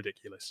isn't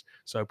ridiculous.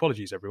 So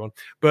apologies, everyone.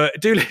 But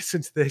do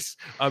listen to this.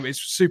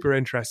 It's super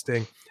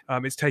interesting.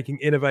 It's taking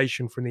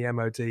innovation from the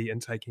MOD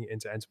and taking it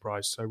into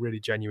enterprise. So really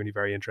genuinely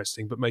very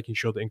interesting, but making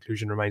sure that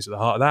inclusion remains at the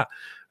heart of that.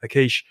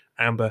 Akish,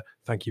 Amber,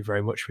 thank you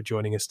very much for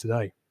joining us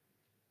today.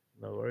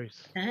 No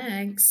worries.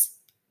 Thanks.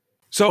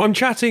 So I'm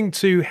chatting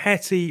to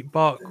Hetty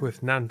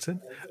Barkworth-Nanton.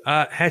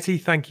 Hetty,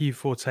 thank you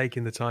for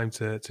taking the time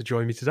to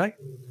join me today.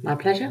 My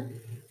pleasure.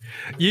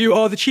 You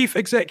are the Chief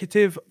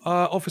Executive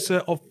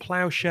Officer of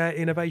Ploughshare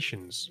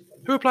Innovations.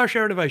 Who are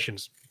Ploughshare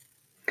Innovations?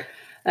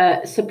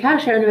 So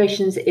Ploughshare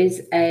Innovations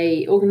is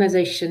an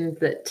organisation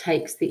that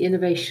takes the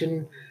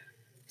innovation,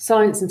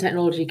 science and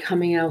technology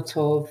coming out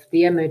of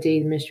the MOD,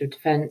 the Ministry of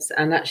Defence,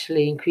 and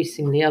actually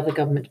increasingly other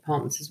government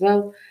departments as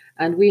well.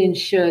 And we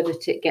ensure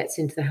that it gets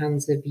into the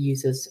hands of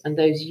users. And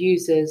those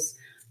users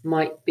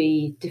might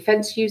be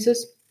defence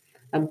users,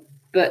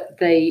 but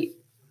they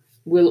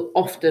will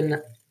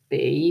often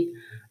be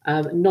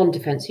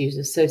non-defence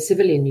users, so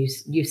civilian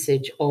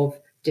usage of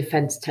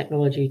defence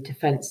technology,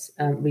 defence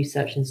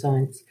research and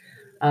science.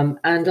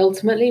 And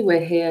ultimately,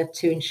 we're here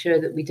to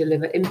ensure that we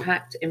deliver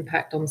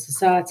impact on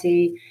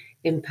society,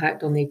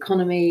 impact on the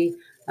economy,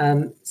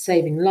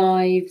 saving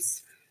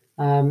lives,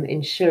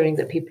 ensuring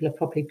that people are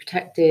properly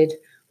protected,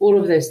 all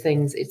of those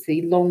things. It's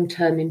the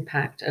long-term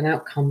impact and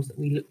outcomes that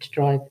we look to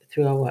drive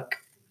through our work.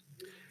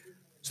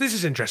 So this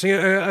is interesting.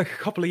 A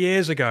couple of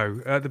years ago,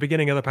 at the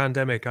beginning of the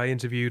pandemic, I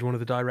interviewed one of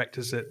the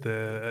directors at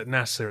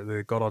NASA, at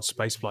the Goddard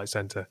Space Flight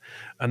Center,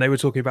 and they were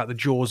talking about the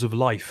jaws of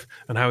life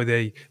and how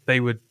they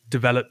were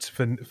developed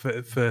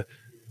for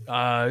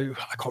I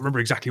can't remember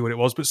exactly what it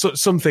was, but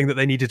something that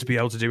they needed to be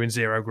able to do in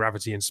zero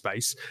gravity in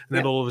space. And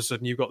then all of a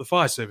sudden, you've got the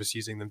fire service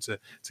using them to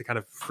kind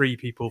of free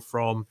people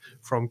from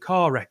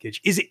car wreckage.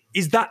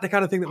 Is that the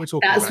kind of thing that we're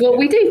talking about? That's what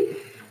we do.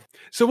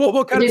 So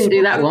what kind we of... didn't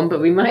do that one,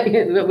 but we might.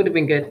 That would have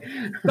been good.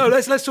 No,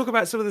 let's talk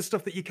about some of the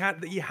stuff that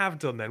you have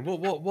done then.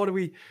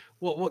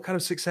 What kind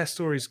of success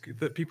stories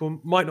that people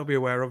might not be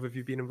aware of have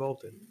you been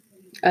involved in?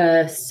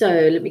 So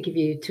let me give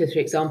you 2 or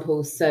 3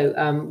 examples. So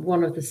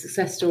one of the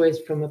success stories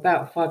from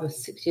about 5 or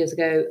 6 years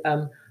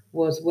ago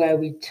was where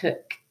we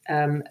took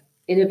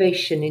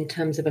innovation in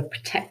terms of a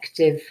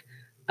protective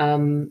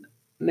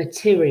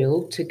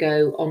material to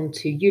go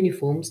onto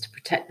uniforms to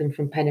protect them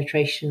from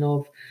penetration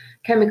of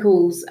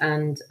chemicals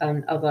and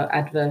other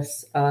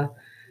adverse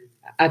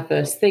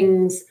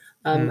things.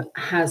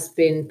 Has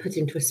been put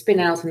into a spin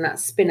out, and that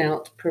spin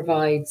out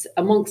provides,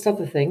 amongst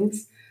other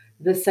things,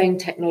 the same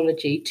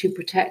technology to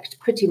protect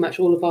pretty much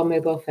all of our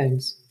mobile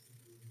phones.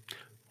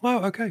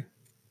 Wow, okay.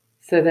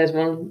 So there's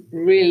one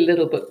really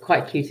little but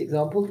quite cute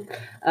example.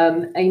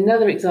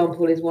 Another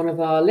example is one of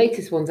our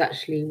latest ones,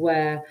 actually,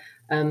 where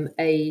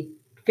a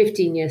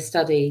 15-year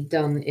study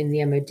done in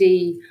the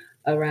MOD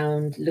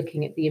around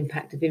looking at the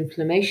impact of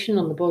inflammation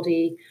on the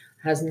body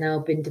has now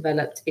been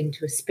developed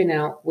into a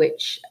spin-out,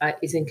 which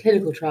is in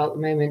clinical trial at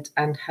the moment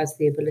and has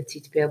the ability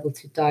to be able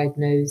to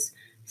diagnose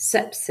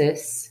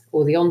sepsis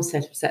or the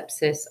onset of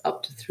sepsis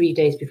up to 3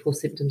 days before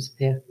symptoms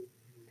appear.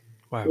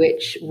 Wow.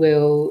 Which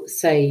will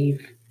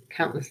save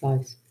countless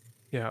lives.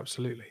 Yeah,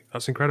 absolutely.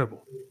 That's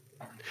incredible.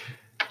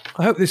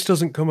 I hope this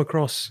doesn't come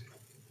across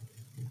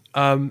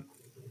in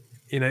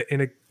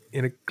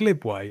a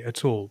glib way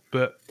at all,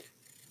 but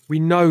we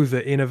know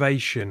that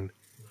innovation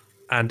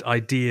and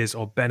ideas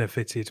are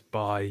benefited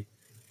by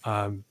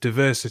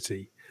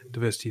diversity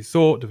of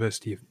thought,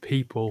 diversity of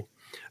people.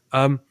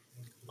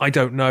 I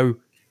don't know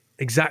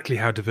exactly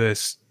how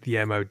diverse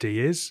the MOD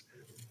is,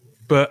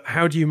 but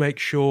how do you make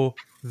sure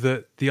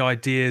that the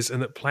ideas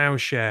and that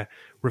Ploughshare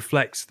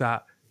reflects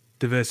that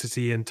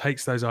diversity and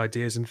takes those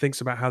ideas and thinks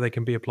about how they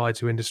can be applied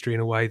to industry in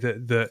a way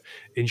that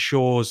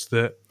ensures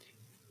that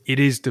it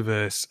is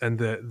diverse and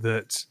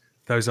that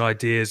those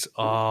ideas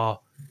are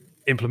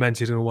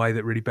implemented in a way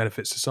that really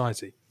benefits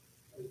society?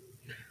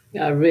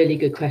 Yeah, a really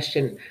good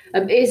question.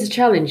 It is a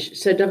challenge.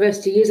 So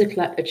diversity is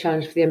a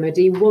challenge for the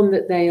MOD, one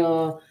that they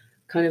are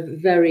kind of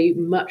very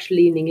much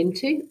leaning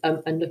into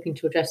and looking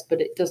to address,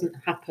 but it doesn't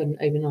happen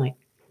overnight.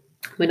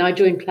 When I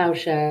joined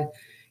Ploughshare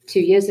 2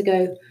 years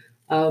ago,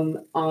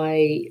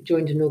 I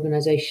joined an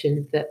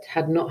organisation that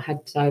had not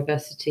had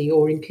diversity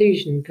or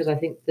inclusion, because I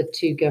think the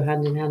two go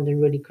hand in hand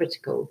and really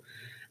critical.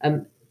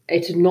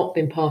 It had not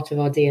been part of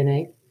our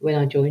DNA when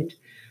I joined.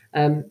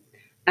 And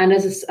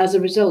as a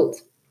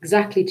result,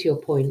 exactly to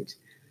your point,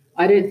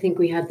 I don't think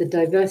we had the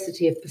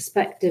diversity of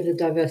perspective, the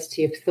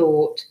diversity of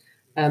thought,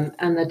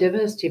 and the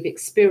diversity of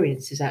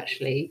experiences,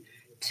 actually,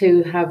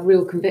 to have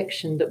real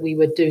conviction that we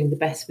were doing the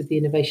best with the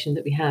innovation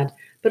that we had,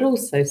 but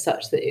also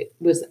such that it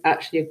was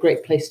actually a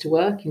great place to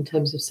work in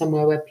terms of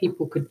somewhere where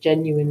people could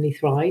genuinely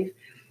thrive,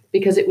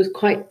 because it was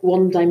quite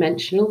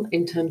one-dimensional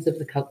in terms of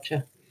the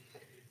culture.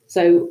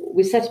 So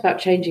we set about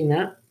changing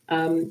that.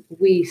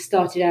 We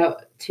started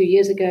out 2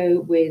 years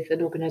ago with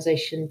an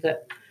organisation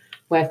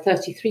where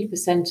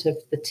 33% of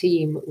the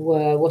team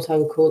were what I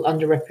would call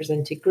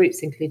underrepresented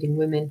groups, including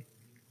women.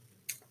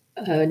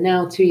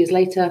 Now, 2 years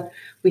later,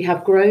 we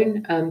have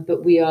grown,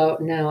 but we are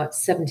now at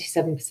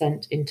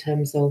 77% in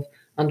terms of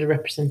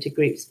underrepresented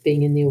groups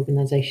being in the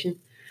organisation.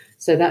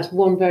 So that's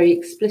one very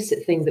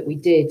explicit thing that we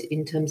did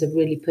in terms of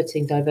really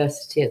putting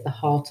diversity at the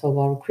heart of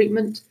our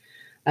recruitment.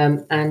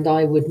 And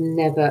I would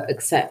never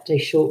accept a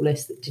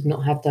shortlist that did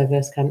not have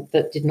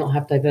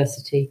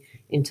diversity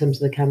in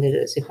terms of the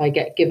candidates. If I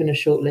get given a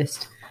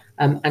shortlist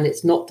and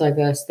it's not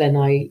diverse, then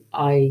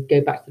I go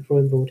back to the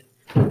drawing board,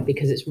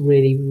 because it's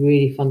really,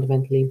 really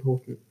fundamentally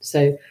important.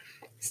 So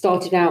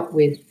started out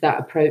with that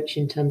approach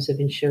in terms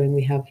of ensuring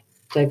we have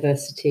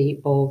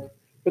diversity of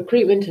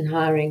recruitment and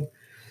hiring,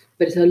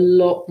 but it's a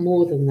lot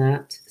more than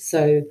that.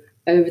 So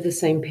over the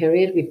same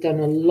period, we've done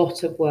a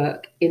lot of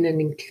work in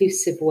an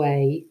inclusive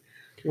way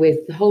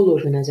with the whole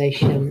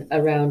organisation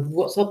around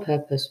what's our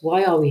purpose,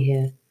 why are we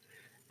here?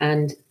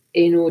 And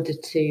in order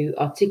to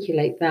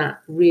articulate that,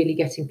 really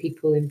getting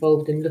people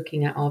involved in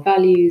looking at our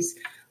values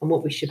and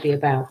what we should be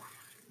about.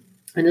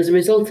 And as a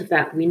result of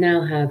that, we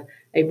now have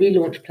a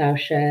relaunched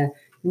Ploughshare,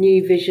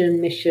 new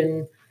vision,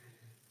 mission,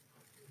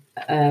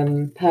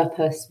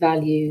 purpose,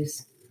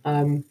 values,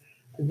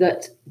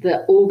 that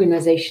the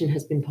organisation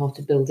has been part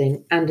of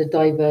building, and a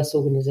diverse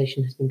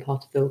organisation has been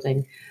part of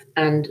building.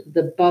 And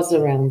the buzz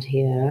around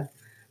here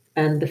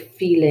and the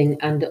feeling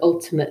and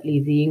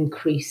ultimately the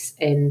increase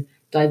in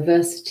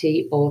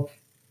diversity of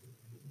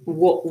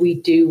what we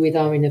do with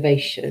our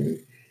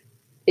innovation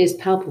is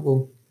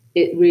palpable.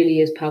 It really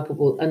is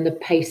palpable. And the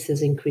pace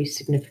has increased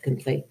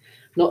significantly,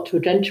 not to a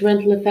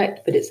detrimental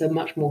effect, but it's a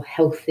much more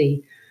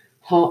healthy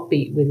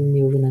heartbeat within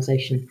the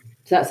organisation.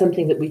 So that's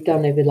something that we've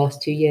done over the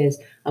last 2 years,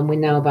 and we're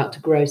now about to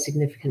grow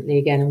significantly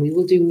again. And we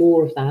will do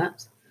more of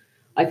that.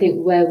 I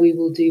think where we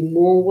will do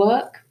more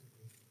work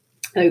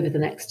over the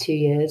next 2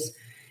 years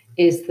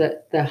is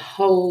that the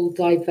whole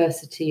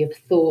diversity of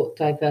thought,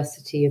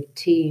 diversity of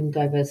team,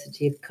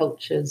 diversity of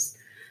cultures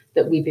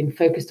that we've been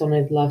focused on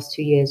over the last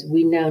 2 years,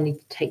 we now need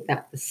to take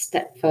that a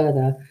step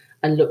further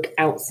and look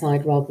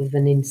outside rather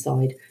than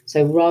inside.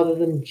 So rather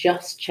than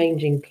just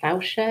changing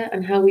Ploughshare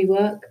and how we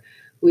work,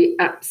 we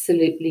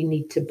absolutely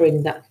need to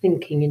bring that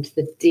thinking into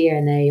the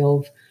DNA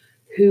of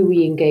who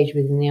we engage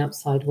with in the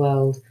outside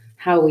world,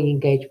 how we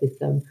engage with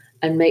them,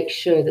 and make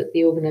sure that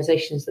the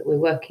organisations that we're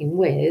working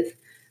with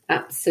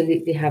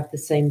absolutely have the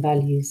same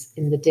values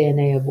in the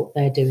DNA of what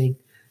they're doing,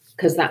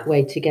 because that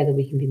way together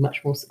we can be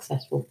much more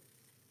successful.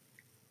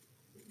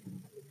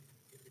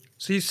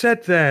 So you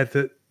said there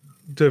that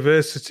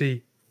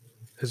diversity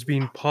has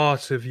been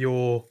part of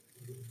your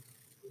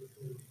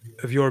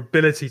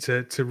ability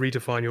to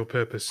redefine your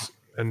purpose,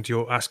 and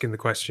you're asking the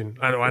question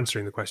and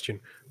answering the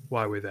question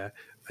why we're there.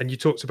 And you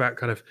talked about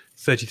kind of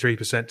 33%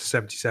 to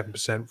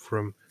 77%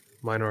 from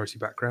minority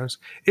backgrounds.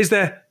 Is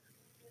there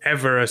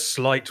ever a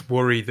slight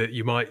worry that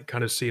you might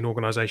kind of see an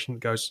organisation that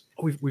goes,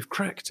 "Oh, we've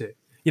cracked it"?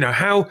 You know,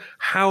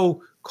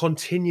 how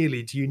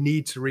continually do you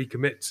need to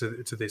recommit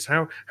to this?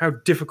 How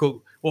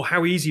difficult, or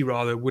how easy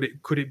rather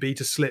could it be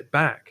to slip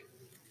back?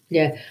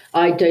 Yeah,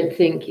 I don't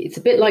think it's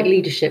a bit like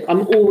leadership.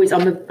 I'm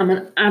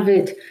an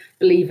avid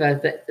believer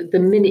that the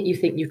minute you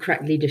think you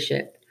crack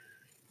leadership,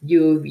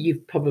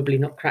 you've probably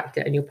not cracked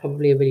it, and you're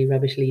probably a really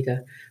rubbish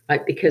leader,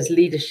 right? Because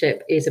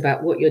leadership is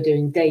about what you're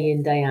doing day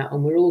in, day out,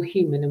 and we're all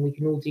human and we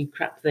can all do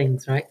crap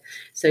things, right?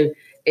 So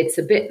it's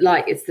a bit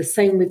like, it's the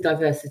same with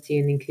diversity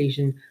and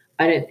inclusion.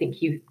 I don't think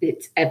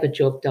it's ever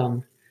job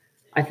done.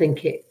 I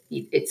think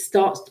it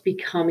starts to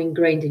become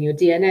ingrained in your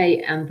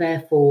DNA, and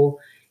therefore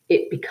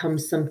it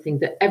becomes something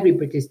that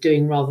everybody's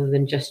doing rather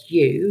than just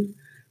you.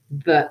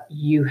 But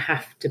you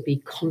have to be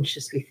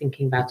consciously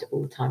thinking about it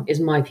all the time, is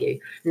my view.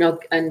 Now,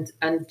 and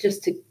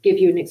just to give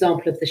you an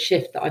example of the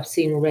shift that I've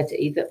seen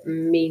already, that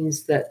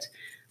means that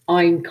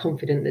I'm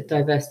confident that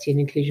diversity and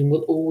inclusion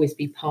will always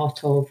be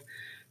part of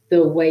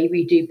the way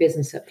we do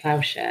business at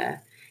Ploughshare,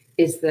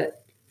 is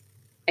that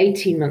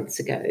 18 months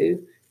ago,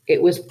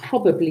 it was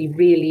probably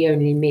really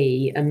only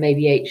me and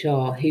maybe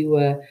HR who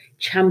were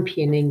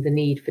championing the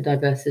need for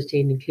diversity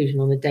and inclusion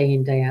on a day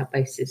in, day out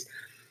basis.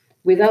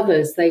 With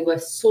others, they were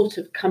sort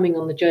of coming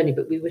on the journey,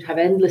 but we would have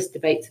endless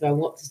debates about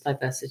what does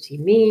diversity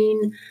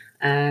mean?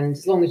 And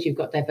as long as you've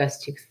got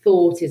diversity of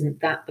thought, isn't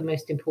that the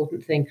most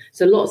important thing?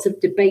 So lots of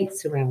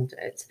debates around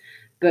it.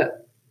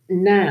 But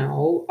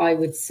now I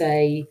would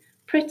say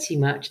pretty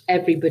much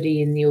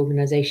everybody in the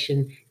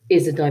organisation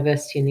is a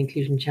diversity and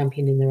inclusion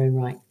champion in their own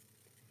right.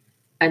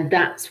 And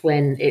that's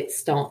when it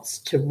starts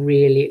to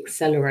really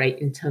accelerate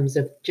in terms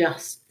of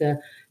just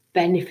the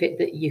benefit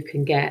that you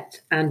can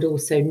get, and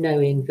also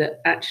knowing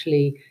that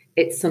actually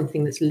it's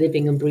something that's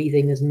living and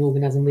breathing as an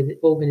organism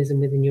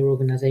within your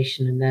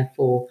organisation, and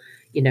therefore,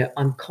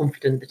 I'm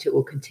confident that it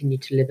will continue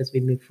to live as we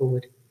move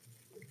forward.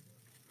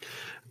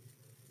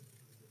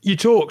 You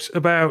talked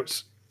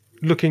about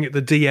looking at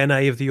the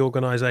DNA of the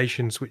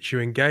organisations which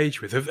you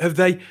engage with.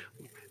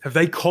 Have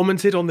they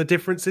commented on the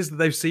differences that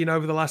they've seen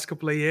over the last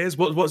couple of years?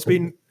 What's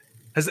been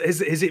has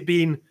it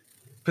been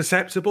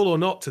perceptible or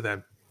not to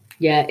them?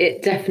 Yeah,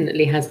 it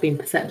definitely has been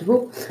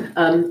perceptible.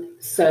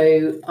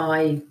 So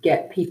I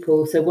get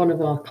people. So one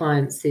of our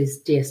clients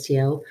is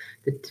DSTL,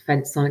 the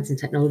Defence Science and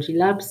Technology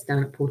Labs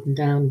down at Porton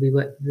Down. We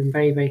work with them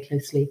very, very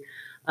closely.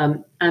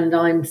 And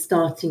I'm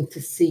starting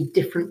to see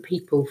different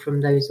people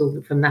from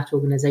that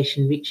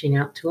organisation reaching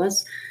out to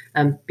us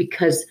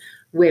because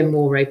we're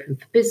more open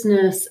for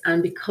business,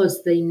 and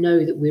because they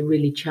know that we're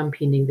really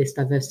championing this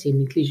diversity and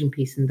inclusion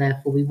piece, and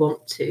therefore we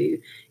want to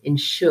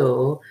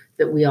ensure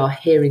that we are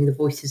hearing the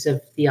voices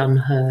of the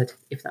unheard,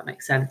 if that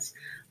makes sense.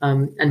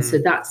 So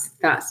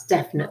that's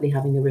definitely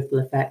having a ripple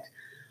effect.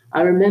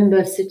 I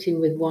remember sitting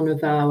with one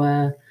of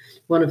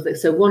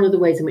the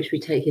ways in which we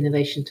take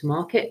innovation to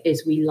market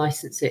is we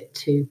license it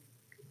to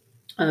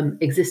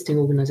existing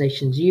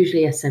organisations,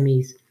 usually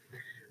SMEs.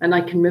 And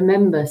I can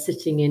remember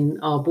sitting in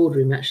our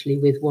boardroom actually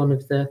with one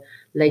of the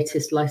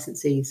latest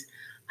licensees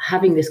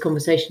having this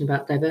conversation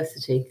about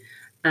diversity.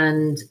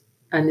 And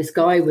this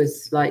guy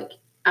was like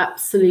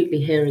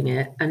absolutely hearing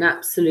it and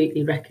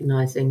absolutely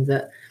recognising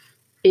that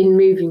in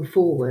moving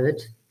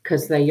forward,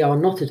 because they are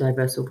not a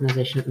diverse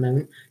organisation at the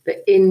moment,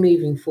 but in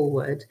moving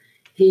forward,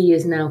 he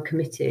is now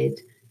committed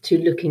to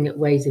looking at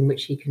ways in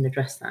which he can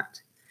address that.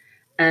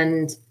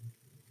 And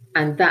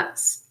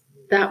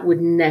that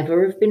would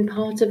never have been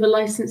part of a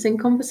licensing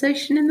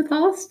conversation in the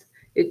past.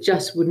 It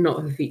just would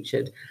not have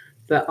featured.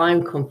 But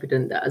I'm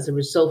confident that as a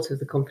result of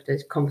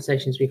the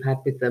conversations we've had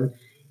with them,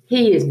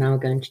 he is now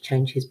going to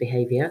change his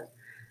behaviour,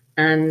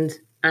 and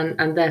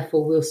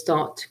therefore we'll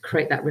start to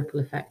create that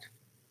ripple effect.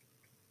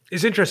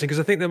 It's interesting because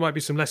I think there might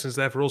be some lessons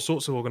there for all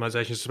sorts of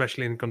organisations,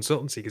 especially in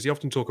consultancy, because you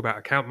often talk about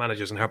account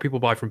managers and how people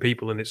buy from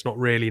people, and it's not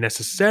really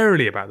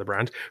necessarily about the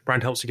brand.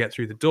 Brand helps you get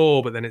through the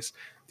door, but then it's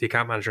the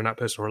account manager and that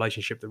personal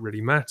relationship that really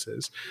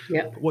matters.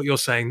 Yeah. But what you're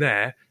saying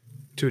there,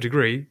 to a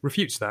degree,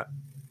 refutes that.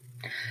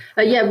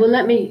 Well,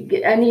 let me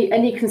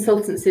any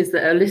consultancies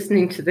that are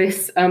listening to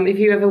this, if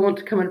you ever want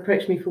to come and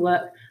approach me for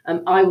work,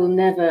 I will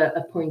never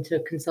appoint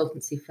a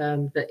consultancy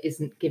firm that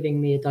isn't giving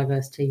me a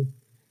diverse team.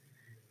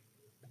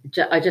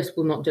 I just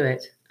will not do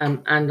it.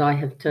 And I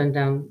have turned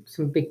down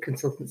some big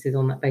consultancies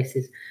on that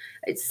basis.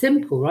 It's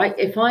simple, right?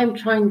 If I'm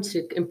trying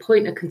to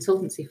appoint a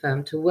consultancy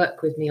firm to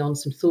work with me on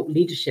some thought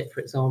leadership,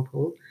 for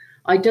example,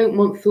 I don't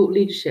want thought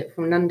leadership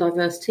from an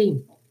undiverse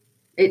team.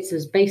 It's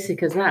as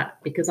basic as that,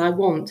 because I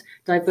want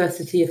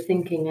diversity of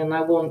thinking and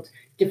I want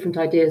different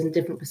ideas and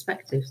different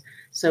perspectives.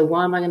 So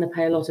why am I going to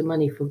pay a lot of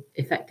money for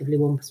effectively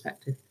one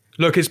perspective?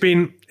 Look, it's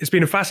been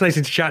a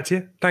fascinating to chat to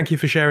you. Thank you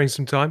for sharing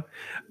some time.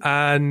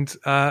 And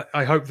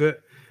I hope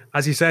that,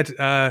 as you said,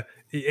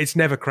 it's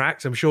never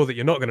cracked. I'm sure that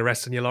you're not going to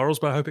rest on your laurels,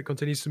 but I hope it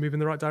continues to move in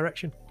the right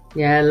direction.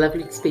 Yeah,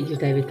 lovely to speak to you,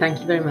 David. Thank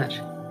you very much.